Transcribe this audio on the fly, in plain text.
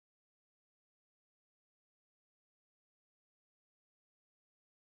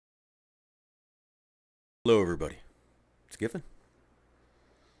Hello everybody, it's Giffen.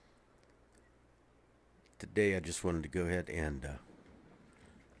 Today I just wanted to go ahead and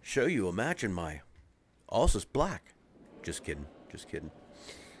show you a match in my Alsace black. Just kidding, just kidding.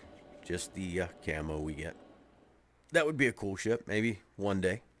 Just the camo we get. That would be a cool ship, maybe one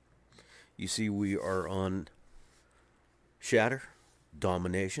day. You see we are on Shatter,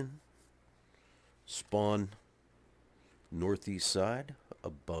 Domination, spawn northeast side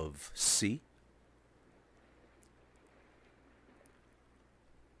above C.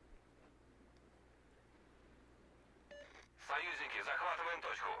 Союзники, захватываем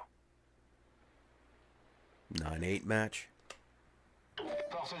точку. 9-8 match.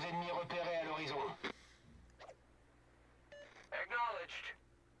 Forces ennemies repérées à l'horizon. Acknowledged.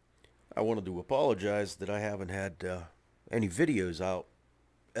 I wanted to apologize that I haven't had any videos out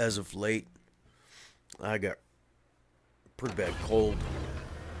as of late. I got a pretty bad cold.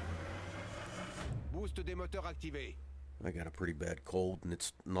 Boost des moteurs activé. I got a pretty bad cold and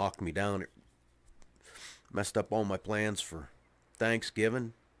it's knocked me down. It messed up all my plans for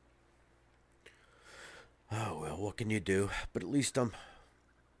Thanksgiving. Oh well, what can you do? But at least I'm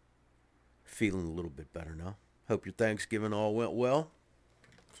feeling a little bit better now. Hope your Thanksgiving all went well.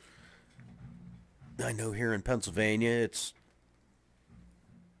 I know here in Pennsylvania it's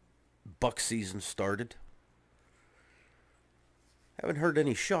buck season started. Haven't heard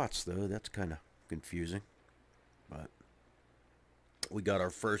any shots though. That's kind of confusing. But we got our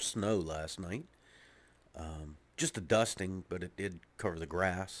first snow last night. Just a dusting, but it did cover the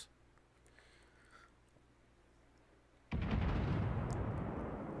grass.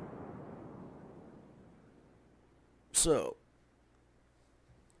 So,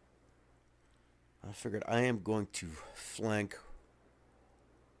 I figured I am going to flank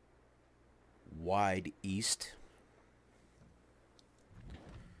wide east.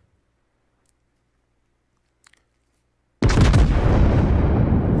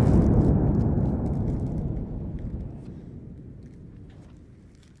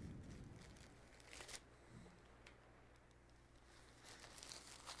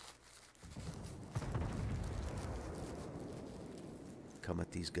 Come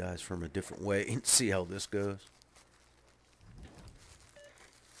at these guys from a different way and see how this goes.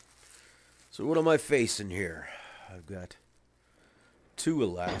 So what am I facing here? I've got two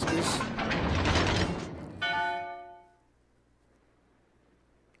Alaskas.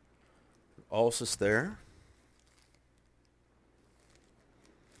 Alsace there.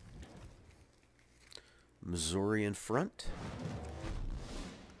 Missouri in front.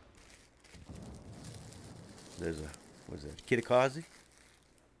 There's a, what is that, Kitakazi?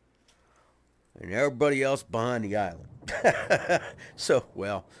 And everybody else behind the island. So,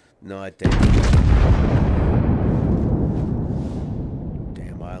 well, no, I think.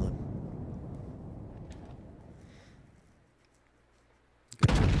 Damn island.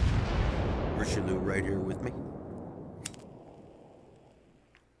 Got Richelieu right here with me.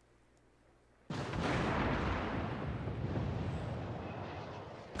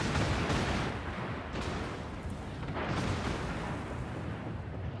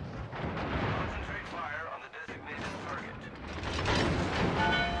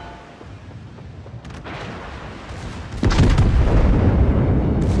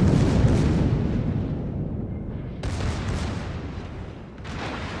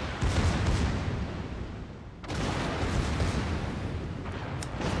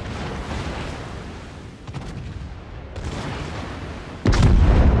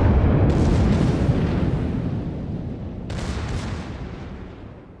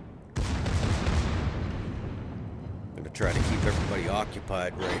 Try to keep everybody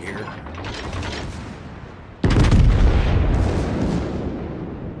occupied right here.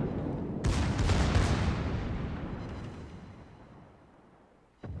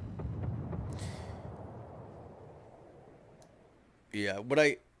 Yeah,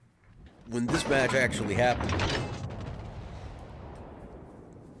 when this match actually happened,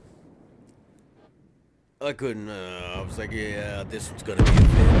 I couldn't, I was like, yeah, this one's gonna be a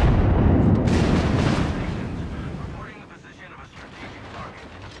fit.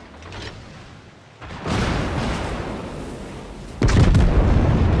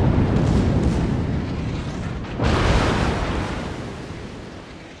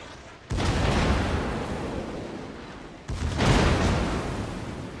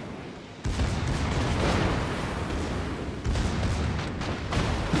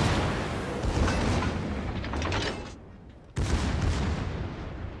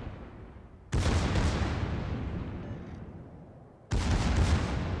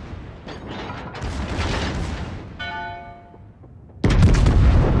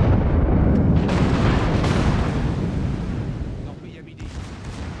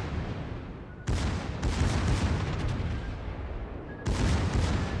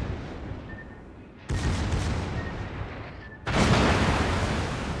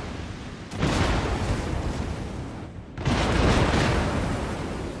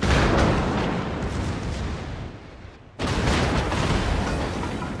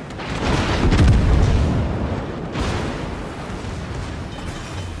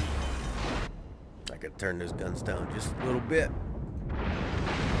 turn those guns down just a little bit.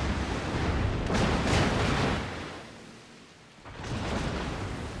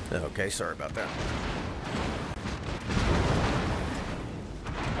 Okay, sorry about that.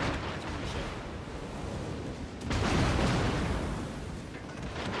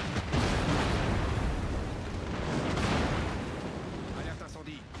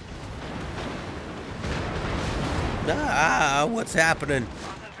 Ah, what's happening?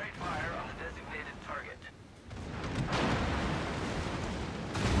 Concentrate fire on the designated target.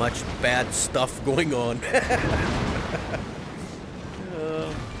 Much bad stuff going on.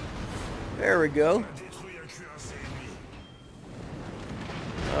 There we go.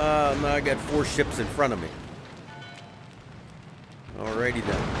 Now I got 4 ships in front of me. Alrighty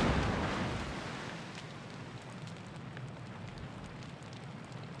then.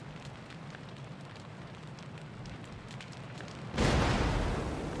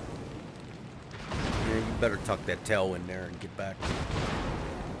 Yeah, you better tuck that tail in there and get back.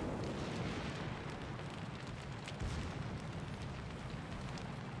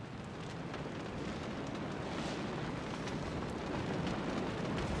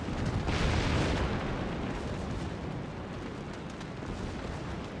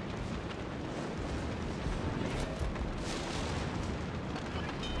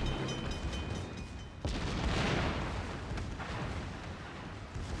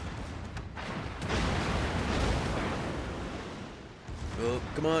 Oh,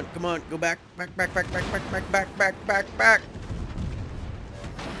 come on, go back, back.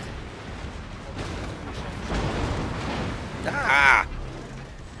 Ah!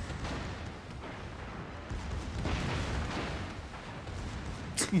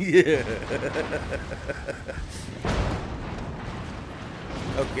 Yeah.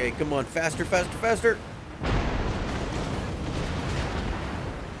 Okay, come on, faster.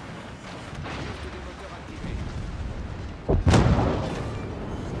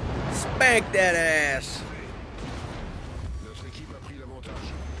 Spank that ass. Notre équipe a pris l'avantage.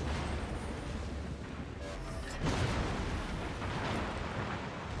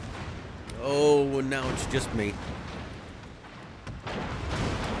 Oh, and now it's just me.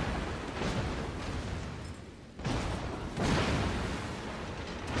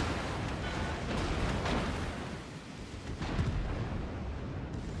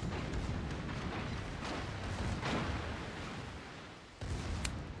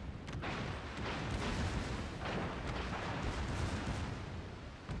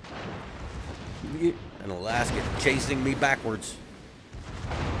 And Alaska chasing me backwards.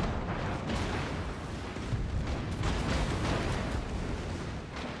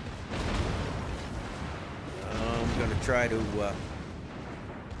 I'm gonna try to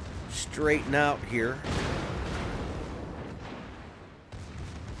straighten out here.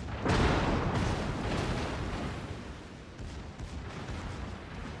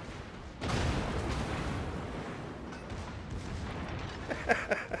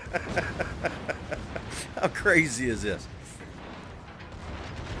 How crazy is this?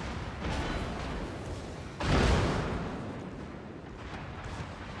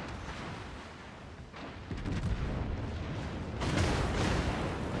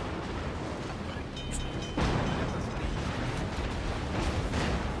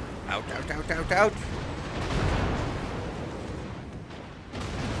 Ouch.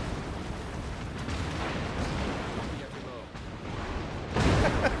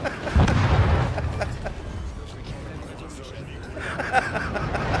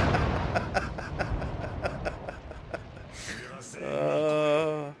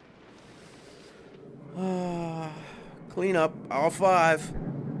 Clean up, all 5.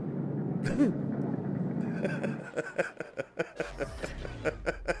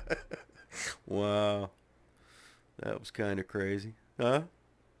 Wow. That was kind of crazy. Huh?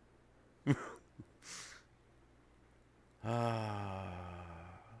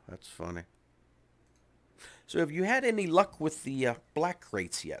 That's funny. So have you had any luck with the black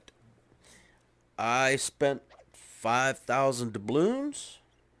crates yet? I spent 5,000 doubloons.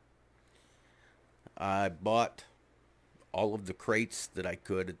 I bought all of the crates that I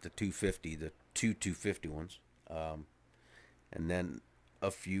could at the 250, the two 250 ones. And then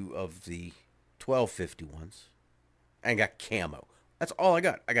a few of the 1250 ones. And got camo. That's all I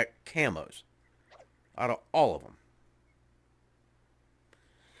got. I got camos out of all of them.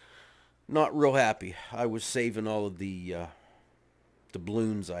 Not real happy. I was saving all of the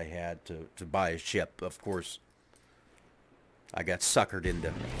doubloons I had to buy a ship. Of course, I got suckered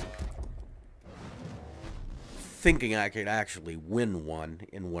into thinking I could actually win one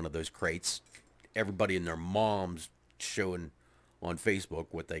in one of those crates. Everybody and their moms showing on Facebook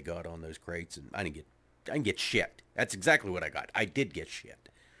what they got on those crates, and I didn't get didn't get shit. That's exactly what I got. I did get shit.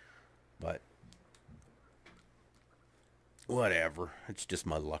 But whatever. It's just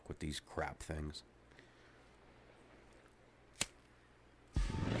my luck with these crap things.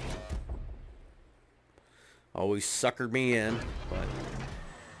 Always suckered me in, but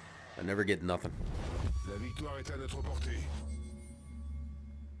I never get nothing. La victoire est à notre portée.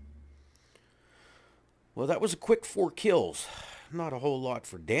 Well, that was a quick 4 kills. Not a whole lot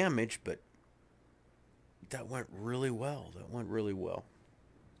for damage, but that went really well. That went really well.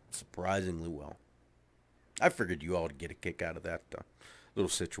 Surprisingly well. I figured you all would get a kick out of that little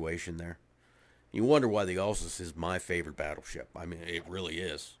situation there. You wonder why the Alsace is my favorite battleship. I mean, it really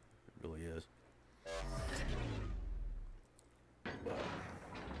is. It really is. But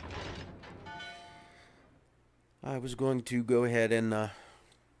I was going to go ahead and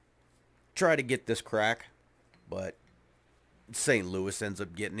try to get this crack, but St. Louis ends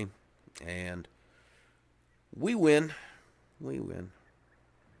up getting him, and we win. We win.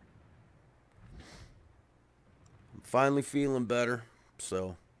 I'm finally feeling better,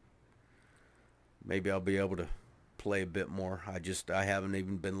 so maybe I'll be able to play a bit more. I haven't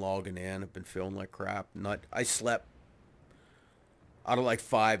even been logging in. I've been feeling like crap. I slept out of like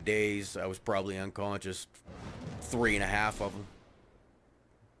 5 days. I was probably unconscious 3.5 of them.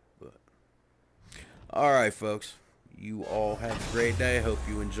 But all right, folks. You all have a great day. I hope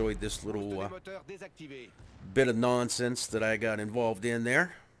you enjoyed this little bit of nonsense that I got involved in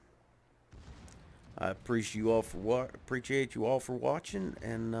there. I appreciate you all for watching,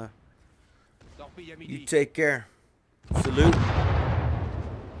 and you take care. Salute.